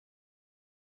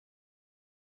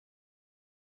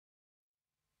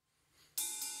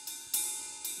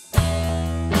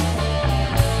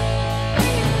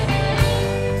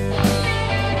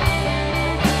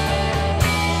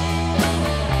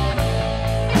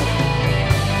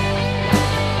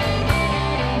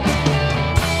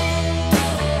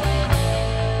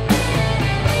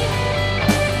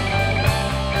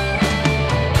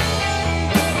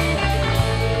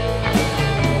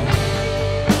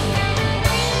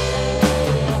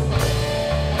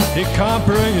He can't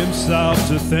bring himself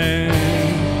to think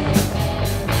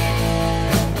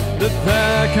that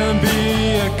there can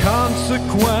be a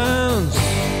consequence,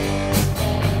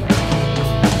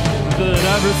 that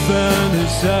everything he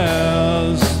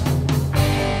says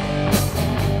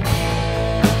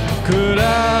could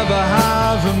ever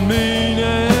have a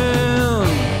meaning.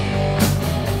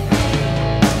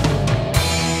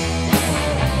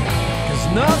 'Cause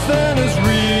nothing is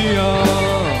real,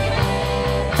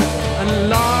 and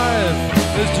life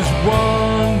is just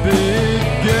one big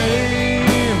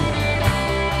game.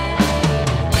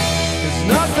 'Cause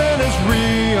nothing is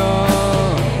real,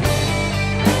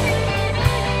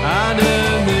 and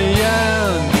in the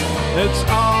end, it's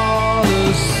all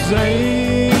the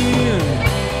same.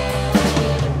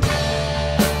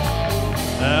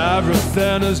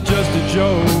 Everything is just a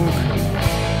joke.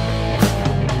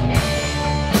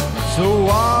 So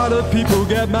why do people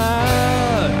get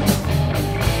mad?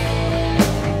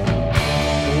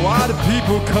 Why do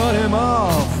people cut him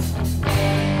off?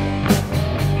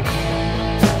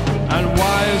 And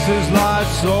why is his life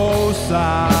so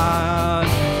sad?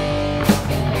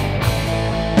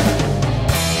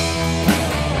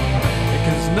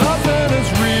 Because nothing is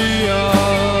real,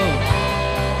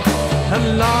 and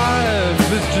life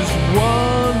is just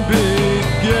one big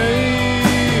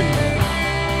game.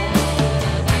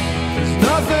 Because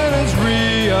nothing is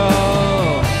real,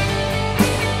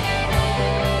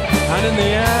 and in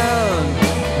the end,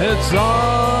 it's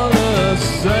all the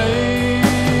same.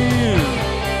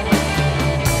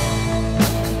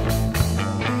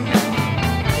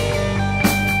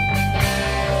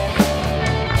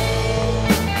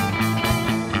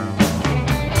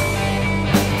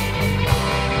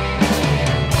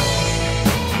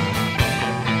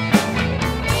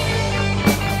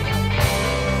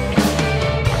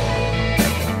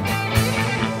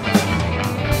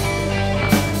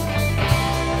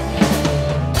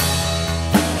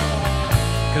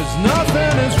 Cause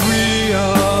nothing is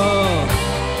real,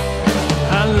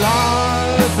 and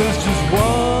life is just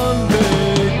one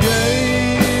big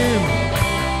game.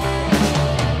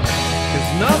 Cause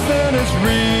nothing is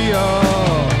real,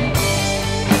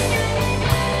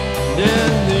 and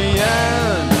in the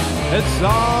end, it's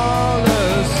all